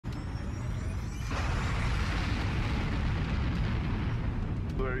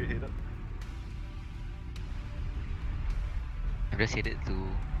Where are you headed? I'm just headed to...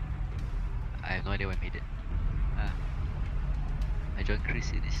 I have no idea where I'm headed. I joined Chris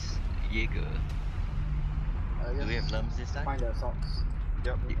in this Jaeger. Do we have lumps this time? Find the socks.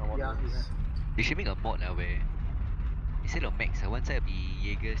 Yep, I want Yeah, those. You should make a mod now where instead of max, one side will be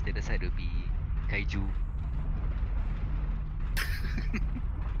Jaegers, the other side will be Kaiju.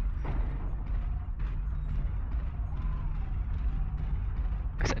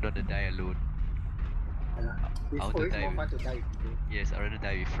 Because I don't want to die alone. It's I want to always die more with... fun to die with people. Yes, I'd rather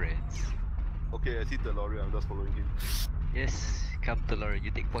die with friends. Okay, I see the lorry, I'm just following him. Yes, come to Lauren,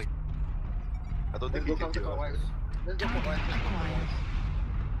 you take point. I don't Let's think go he can kill us, counterclockwise. right? Let's go clockwise.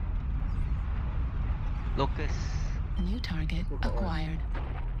 Locus. New target acquired.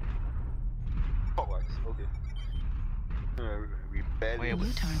 Clockwise, okay. We barely...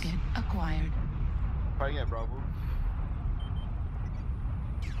 New target acquired. Firing at Bravo.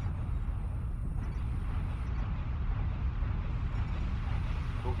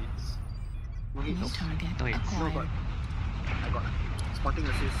 No hits. No hits. New target No hits. No, acquired. I got spotting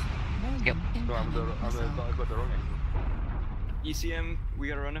assist. Yep. No, I Incoming missile. got the wrong angle. ECM, we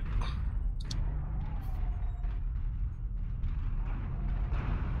got a runner.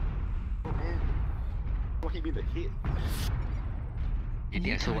 Oh man. What hit me in the head? You New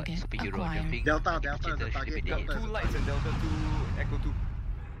think I saw what? target Superhero acquired. jumping? Delta, Like a Delta is the cheater, target. should be Delta dead. is Two the lights and target. Delta, two Echo 2.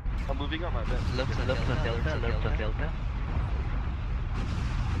 I'm moving up my back. Lumps on Delta.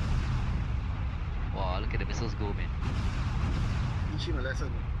 Wow, look at the missiles go, man. Teach him a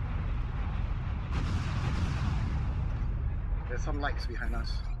lesson. There's some lights behind us.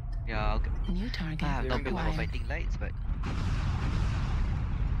 Yeah, New target I'm not good for acquired. fighting lights, but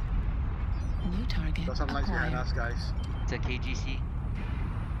New target Got some lights behind acquired. us, guys. it's a KGC.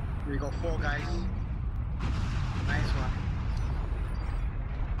 We got 4 guys. Nice one.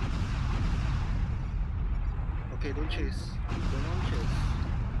 Okay, don't chase. Don't chase.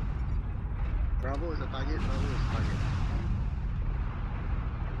 Bravo is a target. Bravo is a target.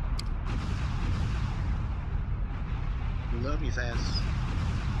 Love his ass.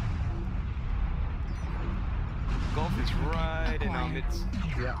 Golf is right in our Acquired. midst.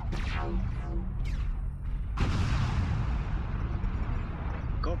 Yeah.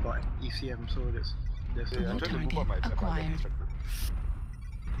 Got by ECM, so there's Yeah, I'm New trying to move up target my back, but I get acquired. distracted.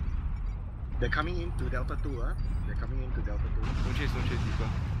 they're coming into Delta 2, huh? They're coming into Delta 2. Don't chase, Deepa.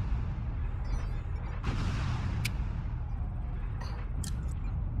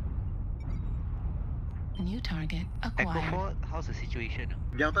 New target Echo acquired. 4, how's the situation?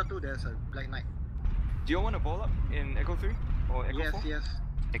 Delta 2, there's a Black Knight. Do you want to ball up in Echo 3? Or Echo Yes, 4? yes.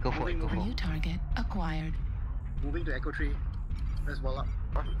 Echo 4, Moving, Echo 4. New target acquired. Moving to Echo 3. Let's ball up.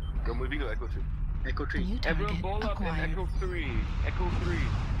 Huh? You're moving to Echo 3. Echo 3. New Everyone target ball up in acquired. Echo 3. Echo 3.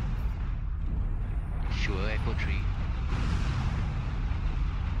 Sure, Echo 3.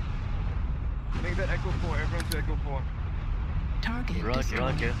 Make that Echo 4. Everyone to Echo 4. Target Roger, destroyed.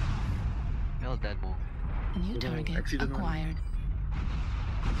 Roger. Well done, Mo. New Little target accident one. acquired.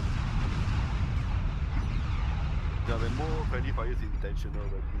 Yeah, when more friendly fire is intentional,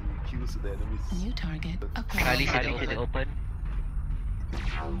 when he kills the enemies. New target Charlie acquired. hit the open.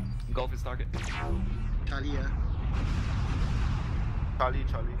 Golf is target. Charlie,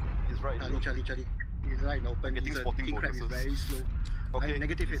 Charlie, he's right. Charlie. He's right in open. Getting He's a spotting king crab is bonuses. very slow. Okay,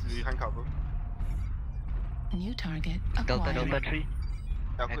 negative he's hits. behind cover. New target Delta, acquired. Delta 3.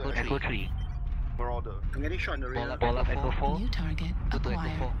 Echo, Echo 3. Marauder. I'm getting shot in the rear. Ball up, Echo 4. New target Go to Echo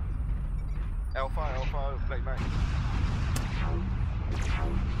acquired. 4. Alpha, Black Knight.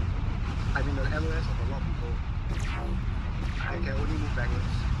 I'm in the LOS of a lot of people. I can only move backwards.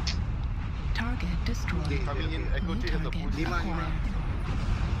 Target destroyed. Okay. Coming in, Echo New 3 has a target push. Lima. acquired.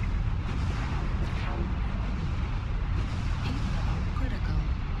 Heat level critical.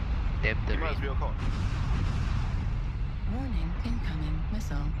 Damn the Lima is rain. real caught. Warning incoming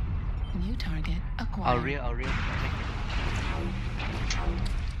missile. New target acquired. Our rear.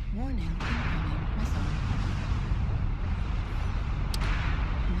 Warning incoming missile.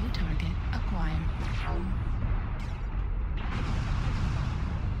 New target acquired.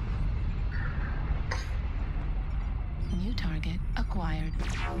 New target acquired.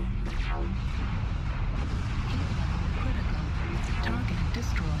 Heat level critical. Target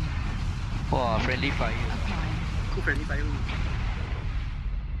destroyed. Wow, friendly fire. Acquired. Cool friendly fire.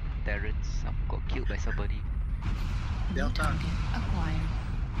 Terrence, some got killed by somebody. New Delta. target acquired.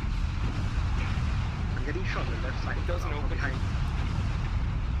 I'm getting shot on the left side. Doesn't from open. behind.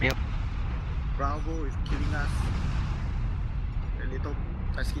 Yep. Bravo is killing us. A little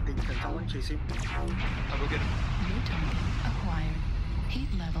pesky thing. Can someone chase him? I'll go get him. New target acquired. Heat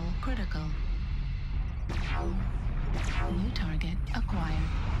level critical. New target acquired.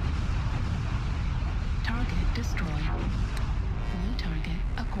 Target destroyed. New target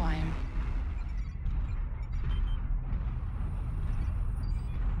acquired.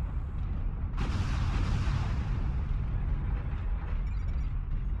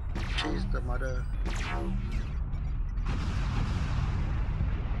 Chase the mother.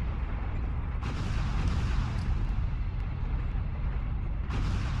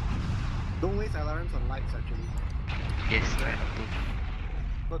 Don't waste alarms on lights actually. Yes, try not to.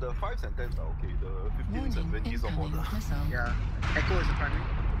 No, the 5s and 10s are okay. The 15s and Warning 20s are incoming bother. missile. Yeah. Echo is the primary.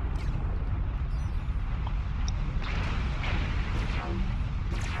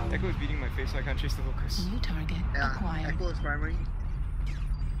 Echo is beating my face, so I can't chase the focus. New target Yeah. acquired. Echo is primary.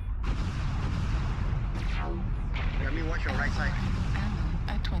 Let me watch your right side. Ammo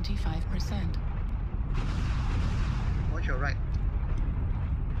at 25%. Watch your right.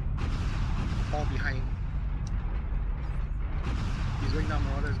 All behind. He's going down,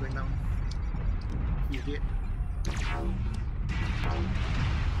 Marauder is going down. He's dead.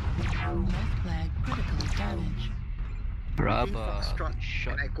 Left leg critical damage. Bravo. Foxtrot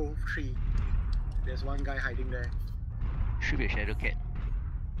Shot. and Echo 3. There's one guy hiding there. Should be a shadow cat.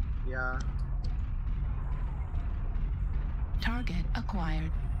 Yeah. Target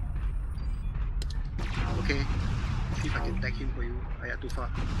acquired. Okay. See if I can tag him for you. I got too far.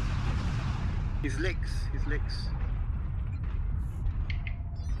 His legs.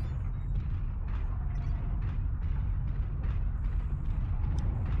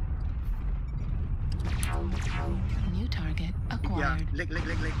 New target Yeah, acquired. leg.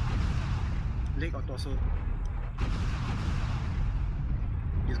 Leg or torso.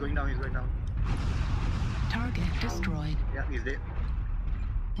 He's going down. Target destroyed. Yeah, he's dead.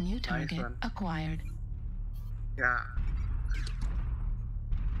 New target one. acquired. Yeah.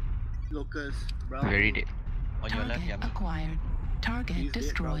 Locust, Bravo. Very dead. On your left, Target Yami. acquired. Target He's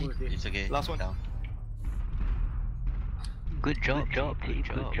dead, Bravo destroyed. is dead. It's okay. Last one. Down. Good job, team.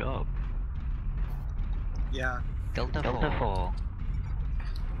 Good job. Yeah. Delta 4.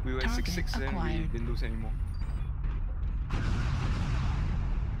 We were at Target 6-6 then, we acquired. didn't lose anymore.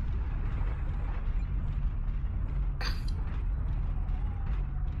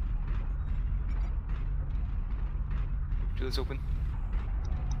 Let's open.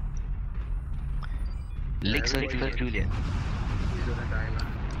 Legs on everybody- Juliet. He's gonna die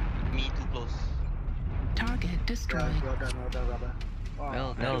lah. Me too close. Target Yeah, destroyed. well done, brother. Wow,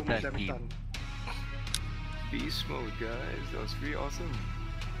 Well I almost done, damage team. done. Beast mode, guys. That was pretty awesome.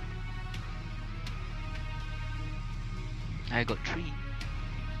 I got 3.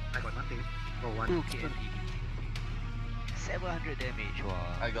 I got nothing. Oh, one. 2 KMD. 700 damage.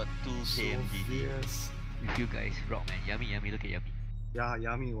 Wow. I got 2 So KMD. fierce. With you guys, rock man. Yummy, look at Yummy. Yeah,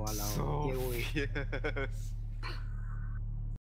 yummy, walao. So Yeah, oi. fierce.